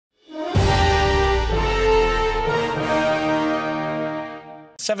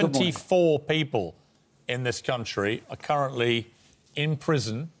74 people in this country are currently in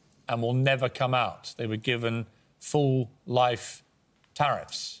prison and will never come out. They were given full life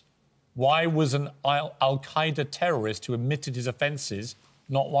tariffs. Why was an Al-Qaeda terrorist who admitted his offences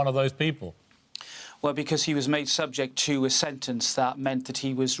not one of those people? Well, because he was made subject to a sentence that meant that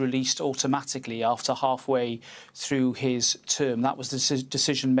he was released automatically after halfway through his term. That was the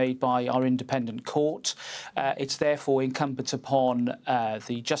decision made by our independent court. It's therefore incumbent upon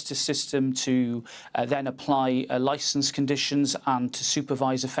the justice system to then apply licence conditions and to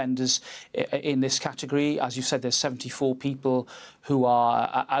supervise offenders in this category. As you said, there's 74 people who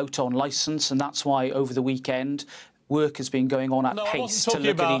are out on licence, and that's why over the weekend work has been going on at pace to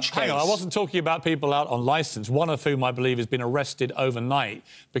look at each case. Hang on, I wasn't talking about people out on licence, one of whom I believe has been arrested overnight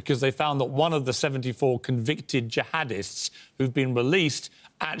because they found that one of the 74 convicted jihadists who've been released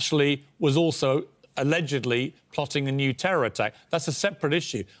actually was also allegedly plotting a new terror attack. That's a separate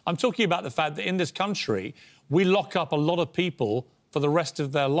issue. I'm talking about the fact that in this country, we lock up a lot of people for the rest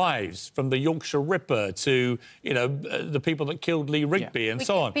of their lives, from the Yorkshire Ripper to, you know, the people that killed Lee Rigby and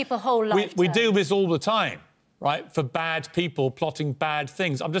so on. People whole life. We do this all the time, right, for bad people plotting bad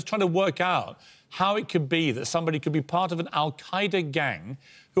things. I'm just trying to work out how it could be that somebody could be part of an Al-Qaeda gang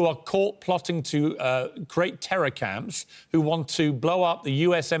who are caught plotting to create terror camps, who want to blow up the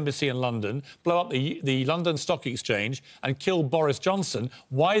US Embassy in London, blow up the London Stock Exchange and kill Boris Johnson.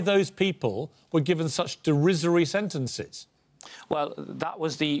 Why those people were given such derisory sentences? Well, that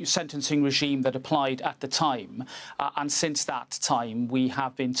was the sentencing regime that applied at the time. And since that time, we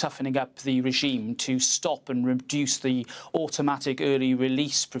have been toughening up the regime to stop and reduce the automatic early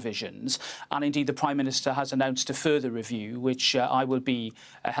release provisions. And indeed, the Prime Minister has announced a further review, which I will be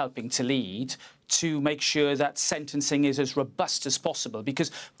helping to lead, to make sure that sentencing is as robust as possible,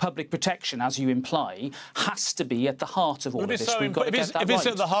 because public protection, as you imply, has to be at the heart of all of this. We've got to get that right. If it's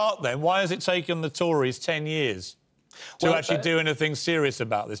at the heart, then why has it taken the Tories 10 years to actually do anything serious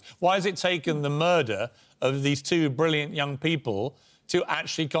about this? Why has it taken the murder of these two brilliant young people to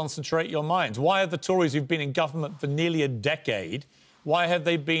actually concentrate your minds? Why have the Tories, who've been in government for nearly a decade, why have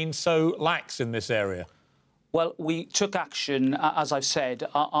they been so lax in this area? Well, we took action, as I've said,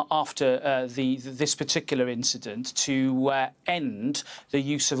 after this particular incident to end the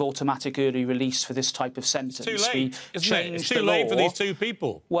use of automatic early release for this type of sentence. It's too late, isn't it? It's too late for these two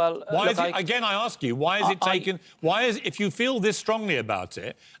people. Well, why is it, again, I ask you, why is it taken... if you feel this strongly about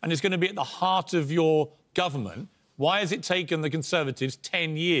it, and it's going to be at the heart of your government, why has it taken the Conservatives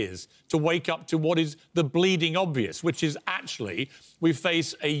 10 years to wake up to what is the bleeding obvious, which is actually we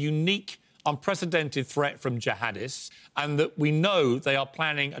face a unique, unprecedented threat from jihadists, and that we know they are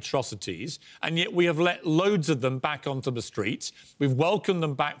planning atrocities, and yet we have let loads of them back onto the streets. We've welcomed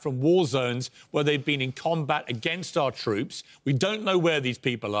them back from war zones where they've been in combat against our troops. We don't know where these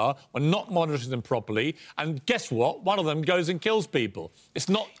people are. We're not monitoring them properly. And guess what? One of them goes and kills people. It's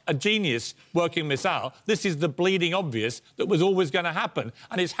not a genius working this out. This is the bleeding obvious that was always going to happen.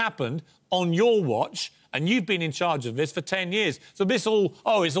 And it's happened on your watch, and you've been in charge of this for 10 years. So this all,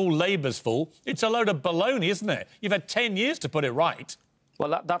 it's all Labour's fault. It's a load of baloney, isn't it? You've had 10 years to put it right.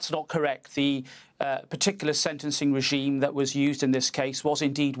 Well, that's not correct. The particular sentencing regime that was used in this case was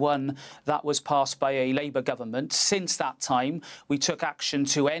indeed one that was passed by a Labour government. Since that time, we took action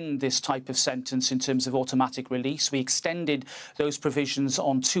to end this type of sentence in terms of automatic release. We extended those provisions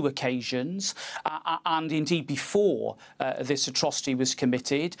on 2 occasions. And indeed, before this atrocity was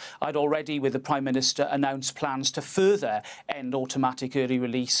committed, I'd already, with the Prime Minister, announced plans to further end automatic early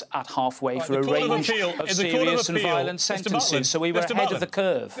release at halfway for a range of serious and violent sentences. So we were ahead of the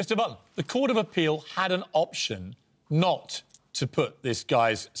curve. Mr. Buckland, the Court of Appeal had an option not to put this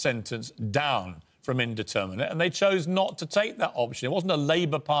guy's sentence down from indeterminate, and they chose not to take that option. It wasn't a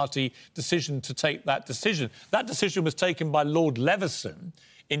Labour Party decision to take that decision. That decision was taken by Lord Leveson,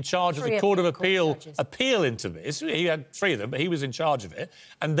 in charge of the Court of Appeal into this. He had 3 of them, but he was in charge of it,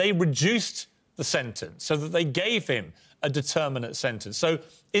 and they reduced the sentence so that they gave him a determinate sentence. So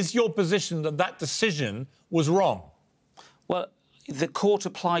is your position that that decision was wrong? Well, the court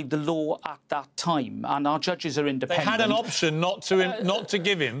applied the law at that time, and our judges are independent. They had an option not to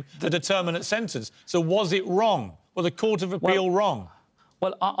give him the determinate sentence. So was it wrong? Was the Court of Appeal wrong?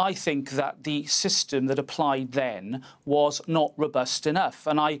 Well, I think that the system that applied then was not robust enough,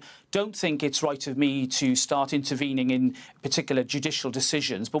 and I don't think it's right of me to start intervening in particular judicial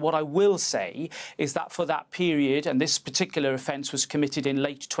decisions. But what I will say is that for that period, and this particular offence was committed in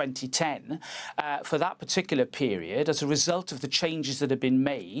late 2010, for that particular period, as a result of the changes that have been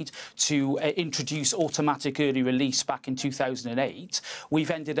made to introduce automatic early release back in 2008,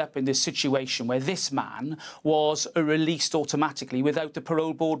 we've ended up in this situation where this man was released automatically without the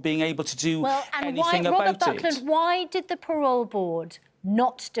parole board being able to do anything Robert about Buckland, it. why did the parole board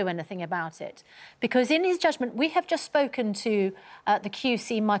not do anything about it? Because in his judgment, we have just spoken to the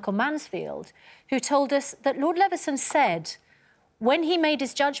QC, Michael Mansfield, who told us that Lord Leveson said, when he made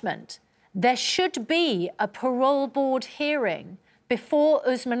his judgment, there should be a parole board hearing before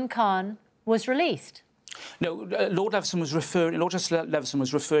Usman Khan was released. No, Lord Justice Leveson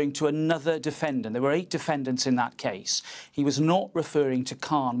was referring to another defendant. There were 8 defendants in that case. He was not referring to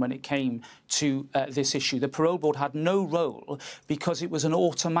Khan when it came to this issue. The parole board had no role because it was an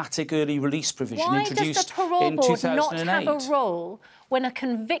automatic early release provision introduced in 2008. Why does the parole board not have a role when a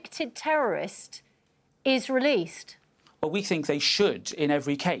convicted terrorist is released? Well, we think they should in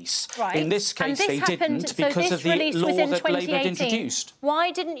every case. Right. In this case, they didn't because of the law that Labour had introduced. Why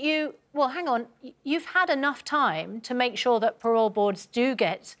didn't you... Well, hang on. You've had enough time to make sure that parole boards do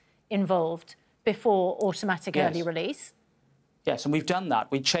get involved before automatic early release. Yes, and we've done that.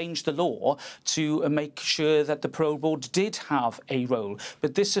 We changed the law to make sure that the parole board did have a role.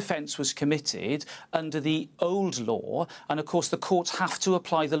 But this offence was committed under the old law, and, of course, the courts have to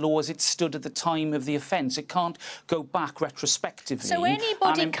apply the law as it stood at the time of the offence. It can't go back retrospectively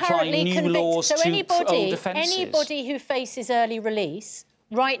and apply new laws to old offences. Anybody who faces early release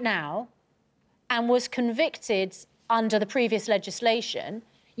right now and was convicted under the previous legislation,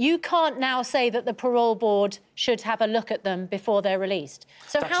 you can't now say that the parole board should have a look at them before they're released.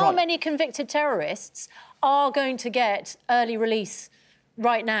 So how many convicted terrorists are going to get early release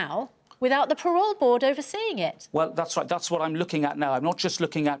right now without the parole board overseeing it? Well, that's right. That's what I'm looking at now. I'm not just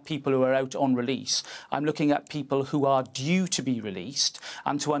looking at people who are out on release. I'm looking at people who are due to be released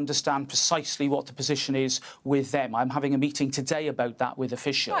and to understand precisely what the position is with them. I'm having a meeting today about that with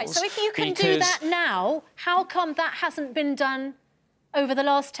officials. Right, so if you can do that now, how come that hasn't been done over the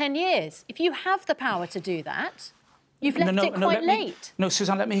last 10 years? If you have the power to do that, you've left it quite late. No,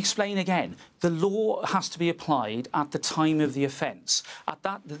 Susanna, let me explain again. The law has to be applied at the time of the offence.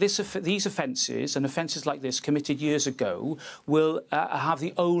 These offences and offences like this committed years ago will have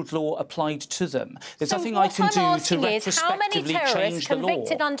the old law applied to them. There's nothing I can do to retrospectively change the law. How many terrorists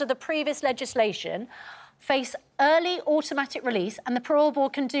convicted under the previous legislation face early automatic release and the parole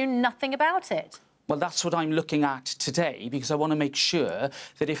board can do nothing about it? Well, that's what I'm looking at today, because I want to make sure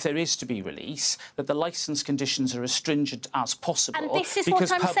that if there is to be release, that the licence conditions are as stringent as possible. And this is what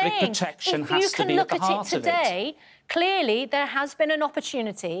I'm saying. Public protection has to be at the heart of it. If you can look at it today, clearly there has been an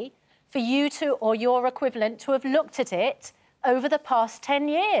opportunity for you to, or your equivalent, to have looked at it over the past 10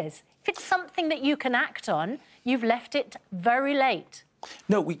 years. If it's something that you can act on, you've left it very late.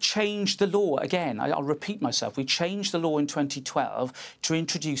 No, we changed the law. Again, I'll repeat myself. We changed the law in 2012 to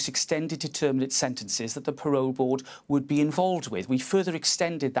introduce extended determinate sentences that the parole board would be involved with. We further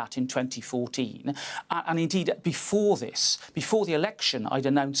extended that in 2014. And indeed, before the election, I'd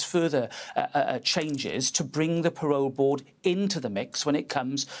announced further changes to bring the parole board into the mix when it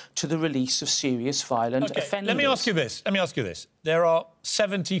comes to the release of serious violent offenders. Let me ask you this. There are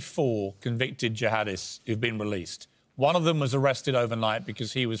 74 convicted jihadists who've been released. One of them was arrested overnight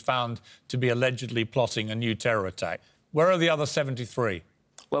because he was found to be allegedly plotting a new terror attack. Where are the other 73?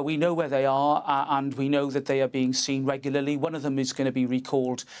 Well, we know where they are, and we know that they are being seen regularly. One of them is going to be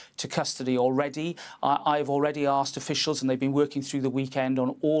recalled to custody already. I've already asked officials, and they've been working through the weekend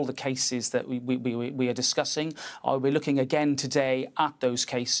on all the cases that we are discussing. We're looking again today at those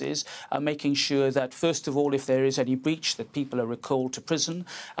cases, making sure that, first of all, if there is any breach, that people are recalled to prison,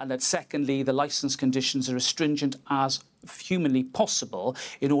 and that, secondly, the licence conditions are as stringent as humanly possible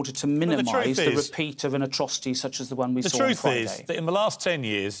in order to minimise the repeat of an atrocity such as the one we saw on Friday. The truth is that in the last 10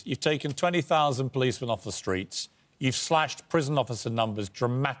 years, you've taken 20,000 policemen off the streets, you've slashed prison officer numbers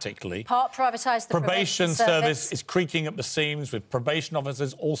dramatically. Part privatised the probation service is creaking at the seams, with probation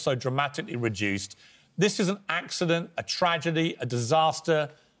officers also dramatically reduced. This is an accident, a tragedy, a disaster.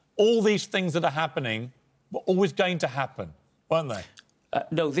 All these things that are happening were always going to happen, weren't they?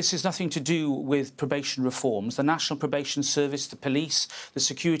 No, this has nothing to do with probation reforms. The National Probation Service, the police, the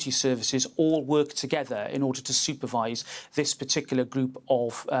security services all work together in order to supervise this particular group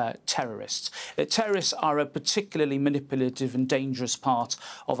of terrorists. Terrorists are a particularly manipulative and dangerous part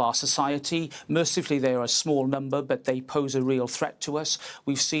of our society. Mercifully, they are a small number, but they pose a real threat to us.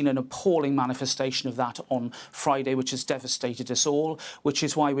 We've seen an appalling manifestation of that on Friday, which has devastated us all, which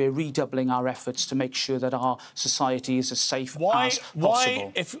is why we're redoubling our efforts to make sure that our society is as safe as possible.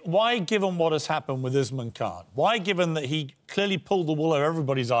 Why, given what has happened with Usman Khan, why, given that he clearly pulled the wool over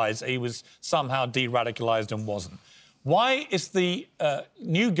everybody's eyes, he was somehow de-radicalised and wasn't, why is the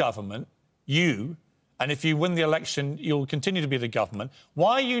new government, you, and if you win the election, you'll continue to be the government,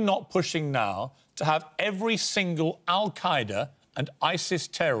 why are you not pushing now to have every single al-Qaeda an ISIS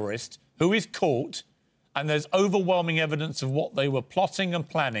terrorist who is caught and there's overwhelming evidence of what they were plotting and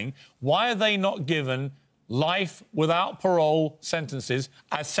planning, why are they not given life without parole sentences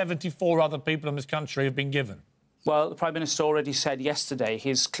as 74 other people in this country have been given? Well, the Prime Minister already said yesterday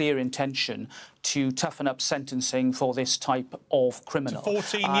his clear intention to toughen up sentencing for this type of criminal. To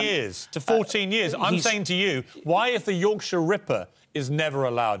 14 years. To 14 years. I'm saying to you, why if the Yorkshire Ripper is never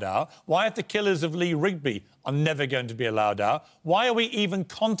allowed out? Why if the killers of Lee Rigby are never going to be allowed out? Why are we even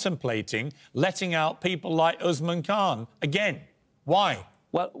contemplating letting out people like Usman Khan again? Why?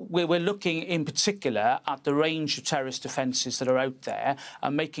 Well, we're looking in particular at the range of terrorist offences that are out there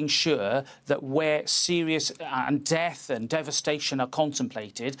and making sure that where serious and death and devastation are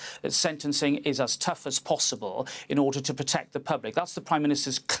contemplated, that sentencing is as tough as possible in order to protect the public. That's the Prime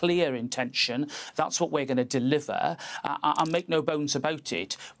Minister's clear intention. That's what we're going to deliver. And make no bones about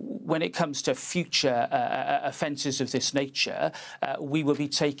it, when it comes to future offences of this nature, we will be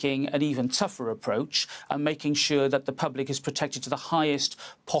taking an even tougher approach and making sure that the public is protected to the highest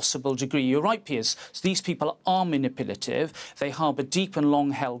possible degree. You're right, Piers. So these people are manipulative. They harbour deep and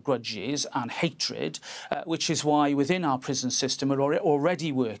long-held grudges and hatred, which is why within our prison system we're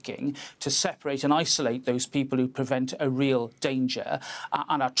already working to separate and isolate those people who present a real danger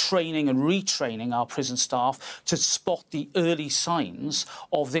and are training and retraining our prison staff to spot the early signs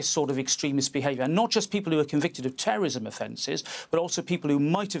of this sort of extremist behaviour. And not just people who are convicted of terrorism offences, but also people who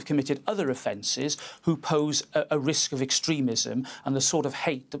might have committed other offences who pose a risk of extremism and the sort of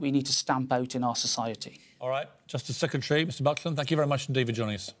hate that we need to stamp out in our society. All right. Justice Secretary, Mr Buckland, thank you very much indeed for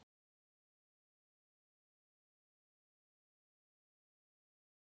joining us.